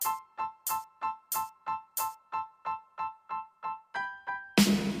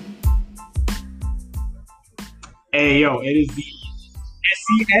Hey yo, it is the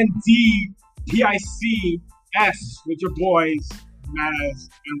SENDPICS with your boys, Maz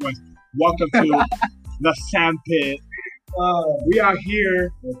and West. Welcome to the Sandpit. We are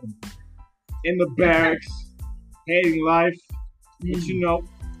here in the barracks, hating life, but you know,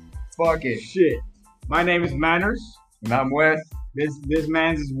 Fuck it. shit. My name is Manners. And I'm Wes. This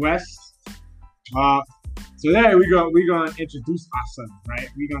man's is West. Today we're gonna introduce ourselves, right?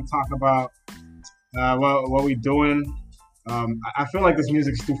 We're gonna talk about what we doing. I feel like this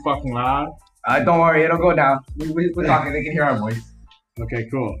music's too fucking loud. Don't worry, it'll go down. We're talking, they can hear our voice. Okay,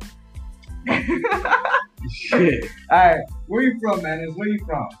 cool. Shit. Alright, where you from, man? Where you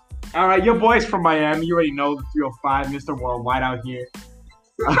from? All right, your boy's from Miami. You already know the 305, Mr. Worldwide out here.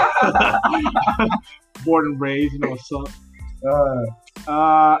 Born and raised, you know what's up.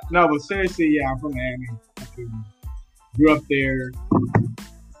 No, but seriously, yeah, I'm from Miami. Grew up there.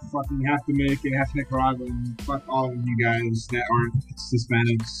 Fucking half Dominican, half Nicaraguan. Fuck all of you guys that aren't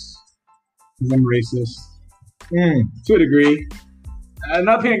Hispanics. Because I'm racist. To a degree.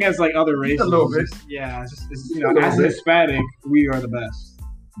 Nothing against like other races. Just a little bit. Yeah, it's you know, as a Hispanic, we are the best.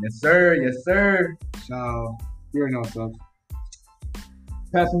 Yes, sir. Yes, sir. So, you already know what's up.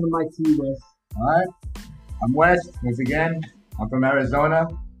 Passing the mic to you, Wes. Alright. I'm Wes. Once again, I'm from Arizona.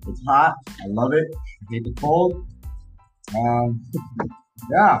 It's hot. I love it. I hate the cold.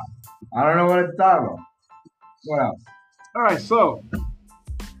 Yeah. I don't know what to talk about. What else? All right, so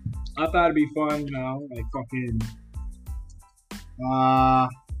I thought it'd be fun, you know, like fucking.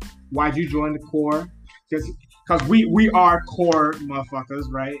 Why'd you join the Corps? Because we are Corps motherfuckers,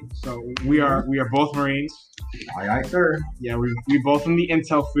 right? So we are both Marines. Aye, aye, sir. Yeah, we both in the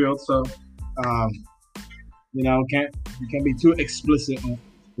intel field, so you know, we can't be too explicit on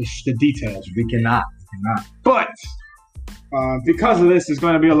the details. We cannot. But because of this, there's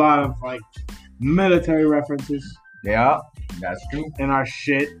going to be a lot of like military references Yeah, that's true. in our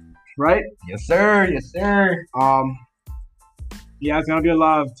shit, right? Yes, sir. Yes, sir. Yeah, it's gonna be a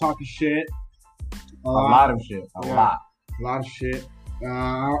lot of talking shit. A lot of shit. A yeah. lot. A lot of shit.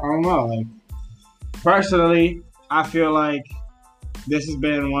 I don't know. Like, personally, I feel like this has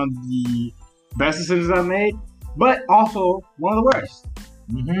been one of the best decisions I've made, but also one of the worst.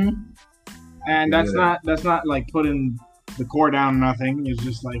 Mm-hmm. And that's not like putting the Corps down or nothing. It's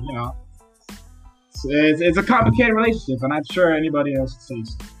just like, you know, it's a complicated relationship, and I'm sure anybody else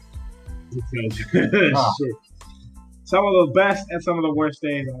says because shit. Some of the best and some of the worst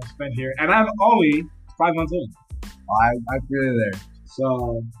days I've spent here, and I'm only 5 months in. I feel it there.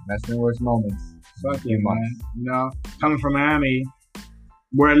 So Best and worst moments. fuck it, man. You know, coming from Miami,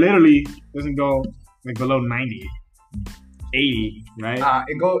 where it literally doesn't go like below 90, 80, right?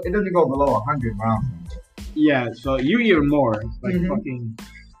 It doesn't go below 100 rounds. Yeah, so you even more like Mhm. fucking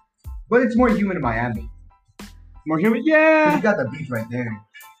But it's more humid in Miami. more humid. 'Cause Yeah, you got the beach right there.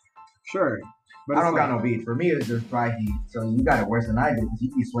 sure. But I it's don't got like- no beach. For me, it's just dry heat. So you got it worse than I do because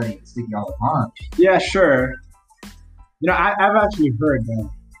you be sweating and sticky all the time. Yeah, sure. You know, I've actually heard that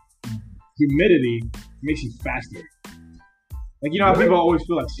humidity makes you faster. Like, you know how Really? people always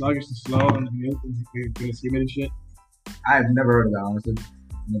feel like sluggish and slow and it's humid and shit? I've never heard of that, honestly.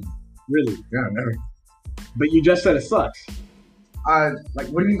 Really? Yeah, never. But you just said it sucks. Like,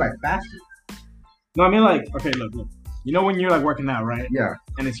 what do you mean by faster? No, I mean, like, okay, look. You know when you're, like, working out, right? Yeah.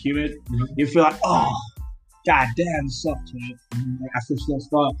 And it's humid? Mhm. You feel like, oh, god damn, this sucks, man. Like, I feel so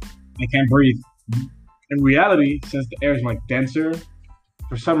stuck. I can't breathe. In reality, since the air is, like, denser,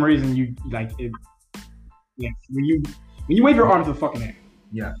 for some reason, you, like, it, yeah, when you wave your arm to the fucking air,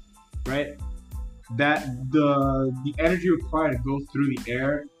 Yeah. right? That the energy required to go through the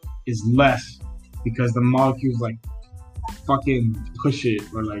air is less because the molecules like fucking push it,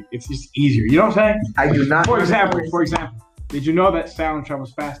 or like it's just easier. You know what I'm saying? I do not. For example, did you know that sound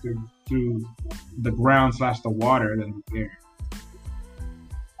travels faster through the ground / the water than the air?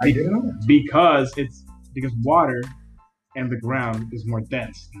 I didn't know that. Because water and the ground is more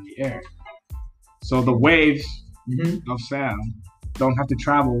dense than the air. So the waves of sound don't have to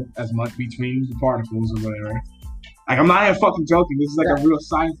travel as much between the particles or whatever. Like, I'm not even fucking joking. This is like a real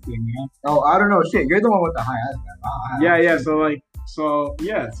science thing, man. Oh, I don't know. Shit, you're the one with the high ass, man. Yeah. So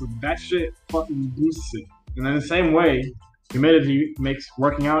that shit fucking boosts it. And in the same way, humidity makes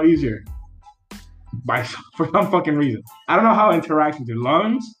working out easier. For some fucking reason. I don't know how it interacts with your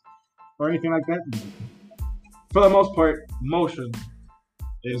lungs or anything like that. For the most part, motion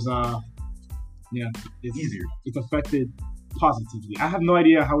is it's Easier. It's affected positively. I have no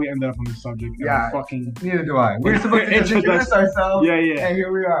idea how we ended up on this subject. Yeah. Fucking Neither do I. We're supposed to introduce ourselves. yeah. And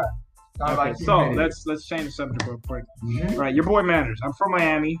here we are. Okay, so let's change the subject real quick. All right, your boy Manners. I'm from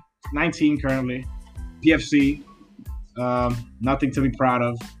Miami, 19 currently, PFC, Nothing to be proud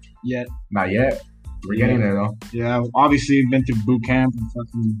of yet. Not yet. We're getting there though. Yeah, obviously been through boot camp and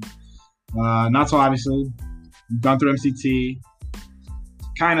fucking. Not so obviously. Gone through MCT.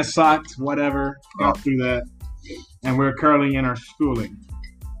 Kind of sucked. Whatever. Got through that, and we're currently in our schooling.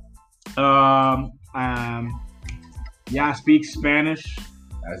 Yeah, I speak Spanish.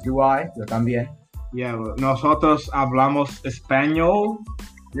 As do I. Yo también. Yeah, nosotros hablamos español.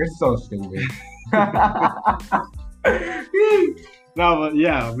 You're so stupid. No, but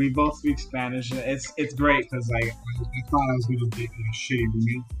yeah, we both speak Spanish. It's great because like I thought I was gonna be a shitty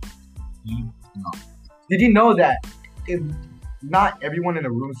roommate. Yeah. No. Did you know that if not everyone in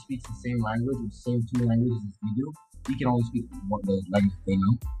the room speaks the same language or the same two languages as we do, we can only speak one the language they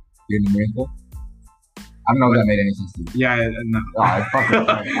know here in the Marine Corps? I don't know if that made any sense to you. Yeah, no. Oh, fuck it. All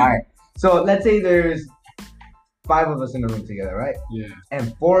right. So let's say there's 5 of us in the room together, right? Yeah.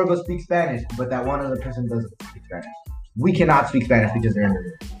 And 4 of us speak Spanish, but that one other person doesn't speak Spanish. We cannot speak Spanish because they're in the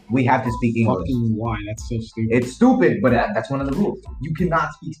room. We have to speak English. Fucking why? That's so stupid. It's stupid, but that's one of the rules. You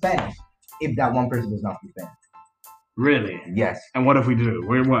cannot speak Spanish if that one person does not speak Spanish. Really? Yes. And what if we do?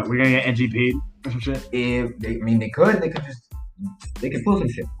 We're gonna get NGP'd or some shit? If they could pull some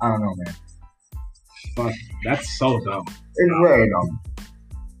shit. I don't know, man. Fuck, that's so dumb. It's very dumb.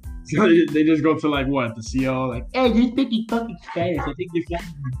 So they just go to like what? The CO like, hey, you speak fucking Spanish. I think you're Spanish.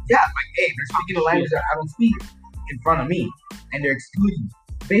 Yeah, like, hey, they're speaking a language that I don't speak in front of me, and they're excluding me.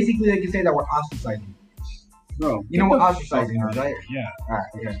 Basically, they can say that we're ostracizing. Bro, you know what ostracizing is, right? Yeah. All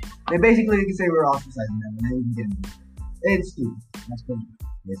right, yeah. They can say we're ostracizing them, and then we can get into it. It's stupid. That's cool.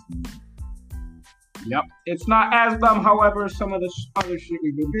 It's stupid. Yep. It's not as dumb, however, as some of the other shit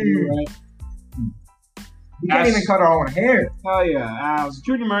we've been through, right? We can't even cut our own hair. Hell yeah. As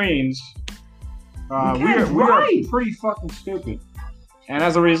junior Marines, we are pretty fucking stupid. And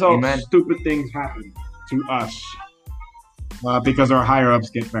as a result, stupid things happen to us. Because our higher ups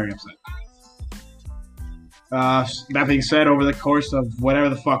get very upset. That being said, over the course of whatever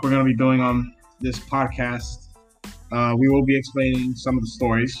the fuck we're going to be doing on this podcast, we will be explaining some of the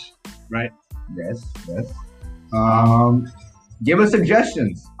stories, right? Yes. Give us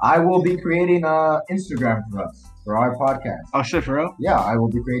suggestions. I will be creating Instagram for us for our podcast. Oh shit, for real? Yeah, I will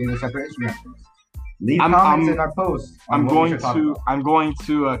be creating a separate Instagram for us. Leave comments in our posts. I'm going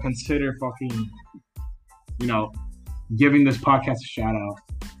to consider fucking, giving this podcast a shout out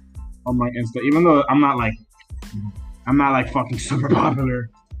on my Insta, even though I'm not like fucking super popular.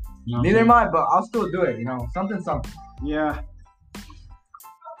 Neither am I, but I'll still do it. Something. Yeah.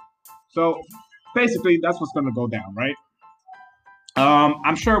 So basically, that's what's gonna go down, right?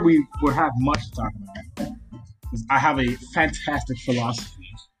 I'm sure we would have much to talk about. Because I have a fantastic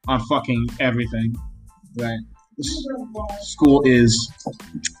philosophy on fucking everything. Right? School is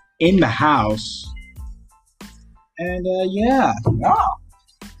in the house. And yeah.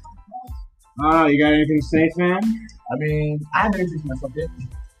 Oh, you got anything to say, fam? I mean, I haven't introduced myself yet.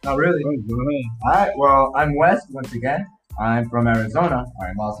 Not really. Oh, go ahead. All right. Well, I'm Wes once again. I'm from Arizona.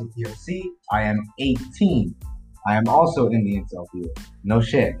 I'm also POC. I am 18. I am also in the Intel field. No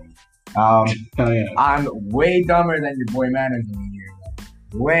shit. Oh, yeah. I'm way dumber than your boy Manners in the year.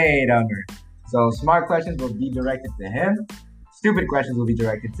 Way dumber. So smart questions will be directed to him. Stupid questions will be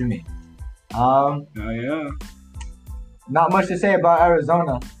directed to me. Oh yeah. Not much to say about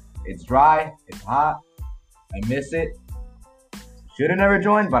Arizona. It's dry. It's hot. I miss it. Should have never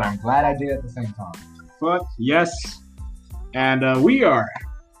joined, but I'm glad I did at the same time. Fuck yes. And we are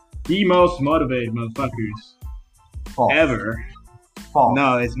the most motivated motherfuckers False. ever. False.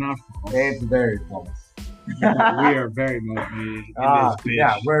 No, it's not false. It's very false. We are very motivated in this bitch.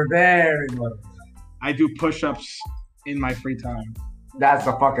 Yeah, we're very motivated. I do push-ups in my free time. That's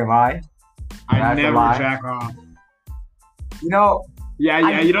a fucking lie. I never jack off.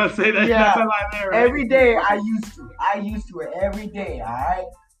 Yeah, you don't say that. Yeah, that's a lie there. Right? Every day I used to it every day, alright?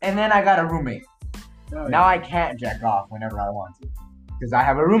 And then I got a roommate. Oh, now I can't jack off whenever I want to. Because I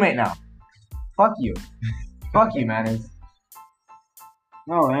have a roommate now. Fuck you. Fuck you, man.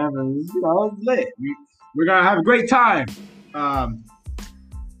 No, man, it's lit. We're gonna have a great time.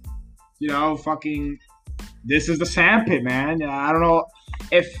 Fucking, this is the sandpit, man. I don't know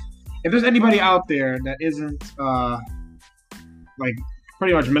if there's anybody out there that isn't like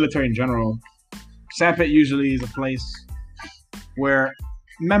pretty much military in general. Sandpit usually is a place where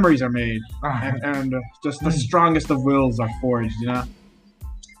memories are made and just the strongest of wills are forged.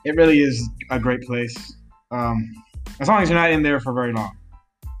 It really is a great place. As long as you're not in there for very long.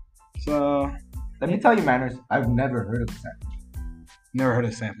 So let me tell you, Manners, I've never heard of the sandpit. Never heard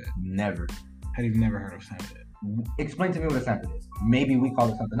of sandpit? Never. How do you never heard of sandpit? Explain to me what a sandpit is. Maybe we call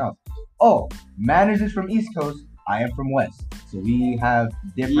it something else. Oh, Manners is from East Coast. I am from West, so we have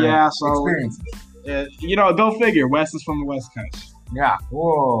different experiences. Go figure. West is from the West Coast. Yeah.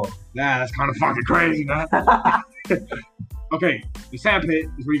 Whoa. Yeah, that's kind of fucking crazy, man. Okay, the sandpit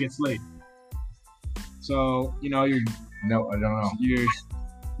is where you get slayed. So you're No, I don't know. your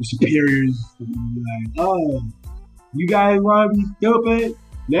superiors will be like, oh, you guys want to be stupid?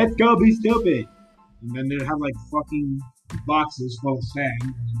 Let's go be stupid. And then they'll have like fucking boxes full of sand,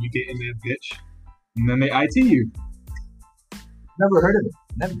 and you get in that bitch, and then they IT you. Never heard of it.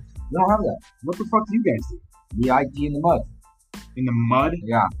 Never. We don't have that. What the fuck do you guys do? We IT in the mud. In the mud?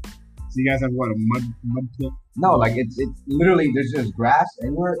 Yeah. So you guys have what, a mud pit? No, like it's literally there's just grass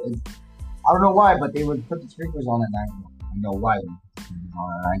everywhere. I don't know why, but they would put the sprinklers on at night. I know why.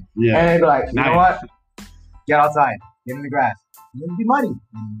 Alright. Yeah. And they'd be like, you Nice. know what? Get outside. Get in the grass. And it'd be muddy.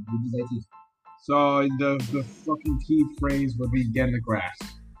 And we just IT. So the fucking key phrase would be get in the grass.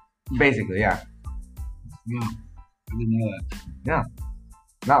 Basically, yeah. Yeah. I didn't know that.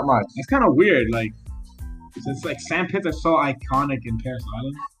 Not much. It's kind of weird, like, since like sand pits are so iconic in Paris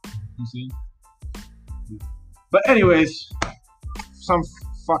Island. You see? Yeah. But anyways, for some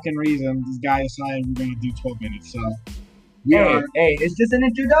fucking reason, this guy decided we're gonna do 12 minutes. So Hey, it's just an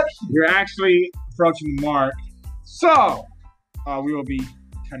introduction. we're actually approaching the mark. So we will be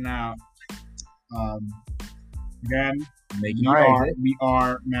cutting out. Again, Making our exit. we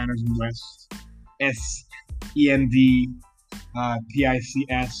are Manners in West. SEND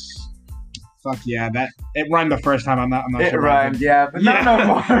PICS. Fuck yeah, it rhymed the first time. I'm not It sure. rhymed, yeah, but not no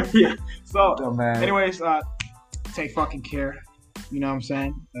more. Yeah. So, Oh, man. anyways, take fucking care. You know what I'm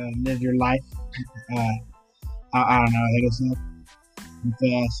saying? Live your life. I don't know. Hit us up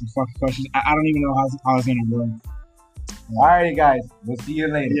with some fucking questions. I don't even know how it's gonna work. Alrighty, guys. We'll see you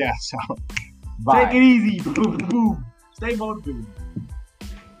later. Yeah. So Bye. take it easy. Boom, boom. Stay motivated.